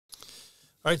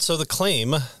All right, so the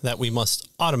claim that we must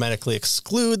automatically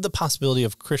exclude the possibility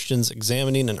of Christians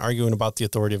examining and arguing about the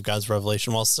authority of God's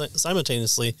revelation while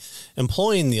simultaneously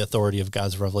employing the authority of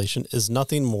God's revelation is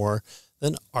nothing more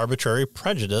than arbitrary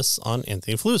prejudice on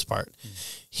Anthony Fleur's part.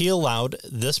 He allowed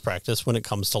this practice when it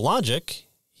comes to logic.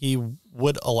 He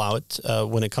would allow it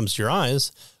when it comes to your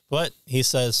eyes, but he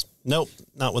says, nope,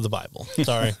 not with the Bible.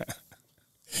 Sorry.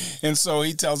 And so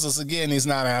he tells us again, he's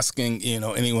not asking,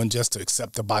 anyone just to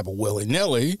accept the Bible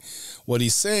willy-nilly. What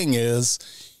he's saying is,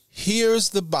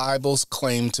 here's the Bible's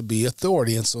claim to be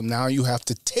authority. And so now you have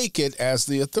to take it as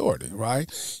the authority,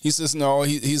 right? He says, no,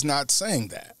 he's not saying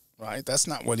that, right? That's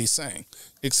not what he's saying.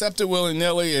 Accept it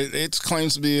willy-nilly. It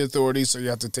claims to be authority, so you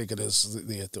have to take it as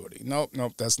the authority. Nope,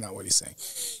 that's not what he's saying.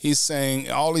 He's saying,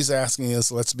 all he's asking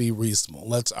is, let's be reasonable.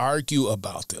 Let's argue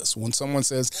about this. When someone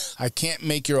says, I can't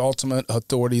make your ultimate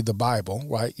authority the Bible,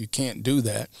 right? You can't do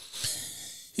that.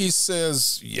 He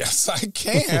says, yes, I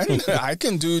can. I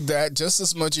can do that just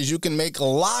as much as you can make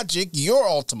logic your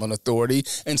ultimate authority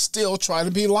and still try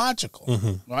to be logical,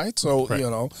 right?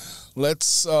 So,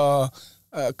 let's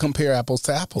compare apples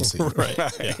to apples here. Right.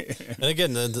 Yeah. And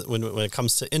again, when it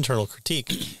comes to internal critique,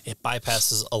 it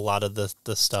bypasses a lot of this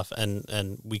stuff,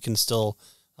 and we can still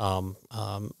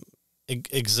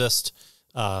exist.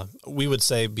 We would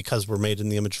say because we're made in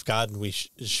the image of God and we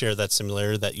share that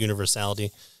similarity, that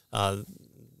universality.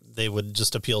 They would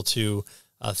just appeal to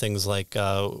things like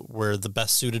we're the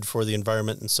best suited for the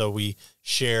environment, and so we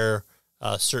share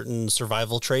certain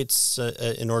survival traits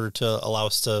in order to allow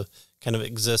us to kind of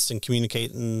exist and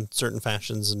communicate in certain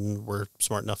fashions, and we're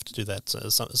smart enough to do that, so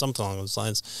something along those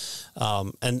lines.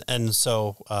 And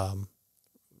so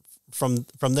from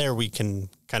there, we can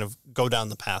kind of go down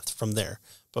the path from there.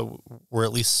 But we're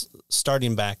at least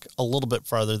starting back a little bit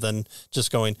farther than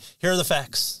just going, here are the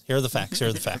facts, here are the facts, here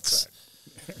are the facts.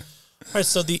 All right,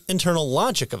 so the internal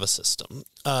logic of a system.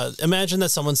 Imagine that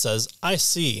someone says, I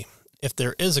see, if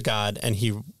there is a God and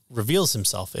he reveals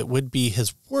himself, it would be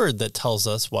his word that tells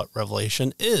us what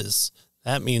revelation is.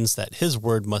 That means that his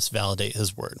word must validate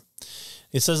his word.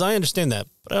 He says, I understand that,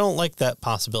 but I don't like that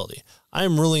possibility. I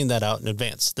am ruling that out in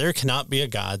advance. There cannot be a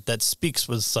God that speaks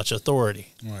with such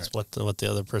authority. Right. That's what the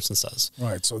other person says.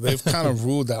 Right. So they've kind of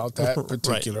ruled out that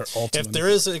particular ultimate. If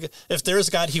there is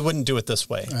a God, he wouldn't do it this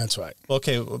way. That's right.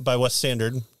 Okay. By what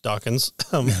standard, Dawkins?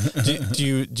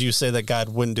 Do you say that God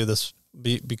wouldn't do this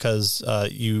because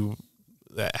you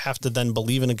have to then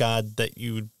believe in a God that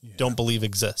you don't believe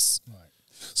exists? Right.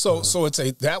 So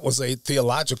that was a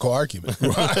theological argument,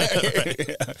 right?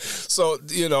 Right. So,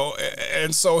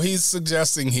 and so he's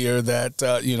suggesting here that,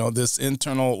 this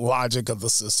internal logic of the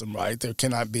system, right? There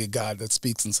cannot be a God that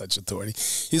speaks in such authority.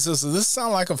 He says, does this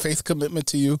sound like a faith commitment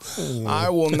to you? I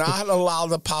will not allow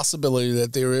the possibility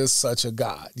that there is such a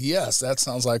God. Yes, that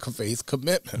sounds like a faith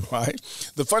commitment, right?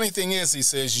 The funny thing is, he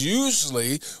says,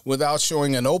 usually without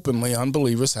showing it openly,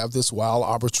 unbelievers have this wild,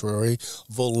 arbitrary,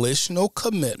 volitional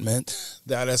commitment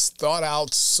that is thought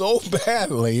out so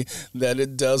badly that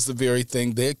it does the very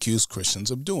thing they accuse Christians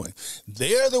of doing.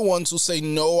 They're the ones who say,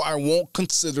 no, I won't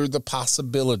consider the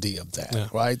possibility of that,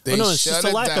 right? They it's just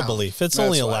a lack down. Of belief. It's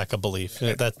only a lack of belief.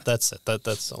 Yeah. That's it.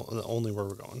 That's only where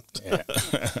we're going. Yeah.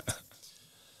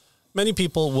 Many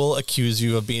people will accuse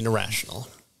you of being irrational.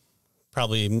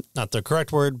 Probably not the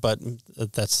correct word, but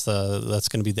that's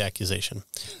going to be the accusation.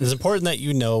 It's important that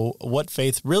you know what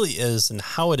faith really is and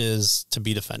how it is to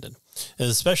be defended. It is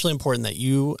especially important that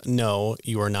you know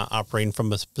you are not operating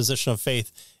from a position of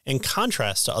faith in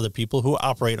contrast to other people who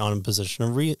operate on a position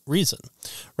of reason.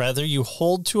 Rather, you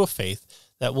hold to a faith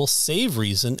that will save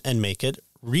reason and make it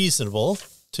reasonable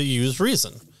to use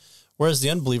reason, whereas the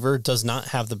unbeliever does not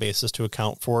have the basis to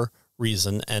account for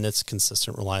reason and its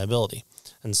consistent reliability.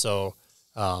 And so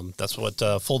that's what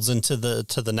folds into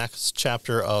the next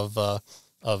chapter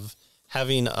of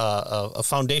having a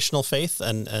foundational faith,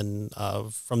 and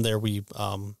from there we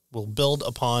will build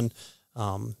upon.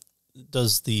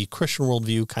 Does the Christian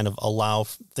worldview kind of allow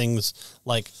things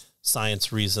like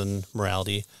science, reason,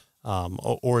 morality,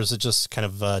 or is it just kind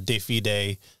of de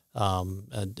fide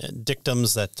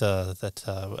dictums that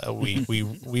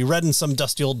we read in some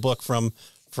dusty old book from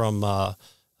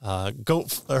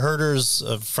goat herders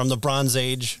from the Bronze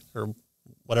Age or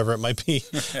whatever it might be,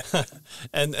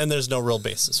 and there's no real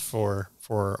basis for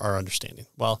our understanding?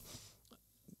 Well,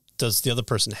 does the other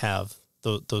person have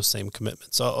those same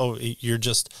commitments? So, you're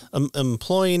just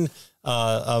employing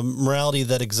a morality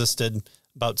that existed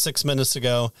about 6 minutes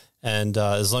ago, and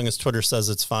as long as Twitter says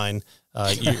it's fine,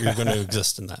 you're going to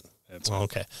exist in that. That's well,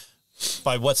 okay.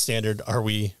 By what standard are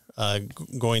we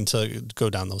going to go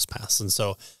down those paths? And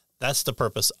so That's the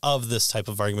purpose of this type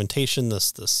of argumentation,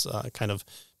 this kind of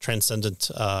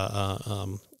transcendent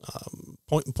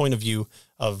point of view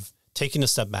of taking a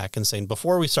step back and saying,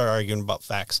 before we start arguing about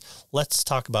facts, let's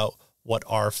talk about what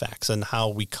are facts and how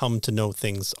we come to know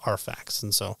things are facts.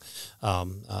 And so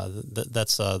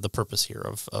that's the purpose here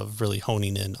of really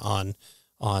honing in on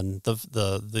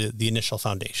the initial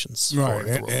foundations.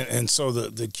 Right. And so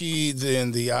the key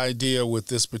then, the idea with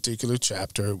this particular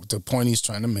chapter, the point he's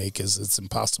trying to make is it's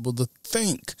impossible to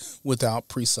think without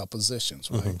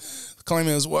presuppositions, right? Mm-hmm. The claim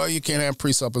is, well, you can't have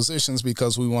presuppositions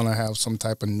because we want to have some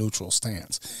type of neutral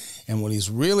stance. And what he's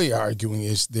really arguing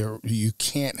is you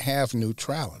can't have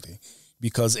neutrality,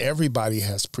 because everybody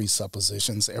has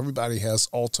presuppositions. Everybody has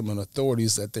ultimate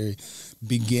authorities that they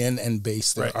begin and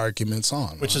base their arguments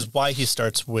on. Which is why he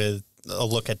starts with a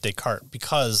look at Descartes,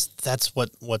 because that's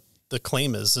what the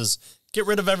claim is get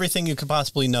rid of everything you could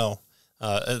possibly know.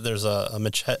 There's a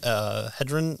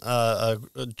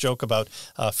Hedron joke about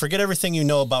forget everything you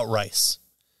know about rice.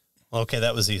 Okay,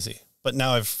 that was easy. But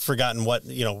now I've forgotten what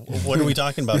are we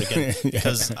talking about again?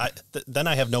 Because then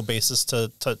I have no basis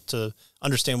to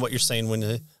understand what you're saying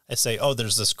when I say, oh,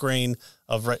 there's this grain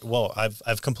of right. Whoa,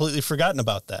 I've completely forgotten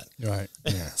about that. Right.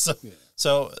 Yeah.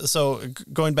 So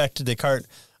going back to Descartes,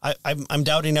 I'm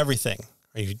doubting everything.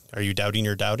 Are you doubting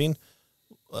you're doubting?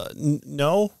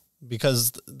 No,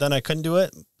 because then I couldn't do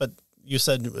it. But you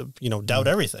said doubt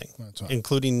everything, right.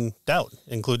 Including doubt,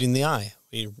 including the I.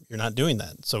 You're not doing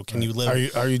that. So can you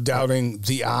live? Are you doubting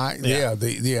the I? Yeah.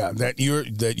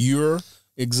 That you're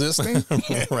existing,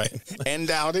 right? And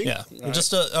doubting. Yeah, right.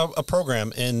 Just a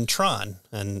program in Tron,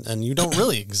 and you don't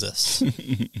really exist.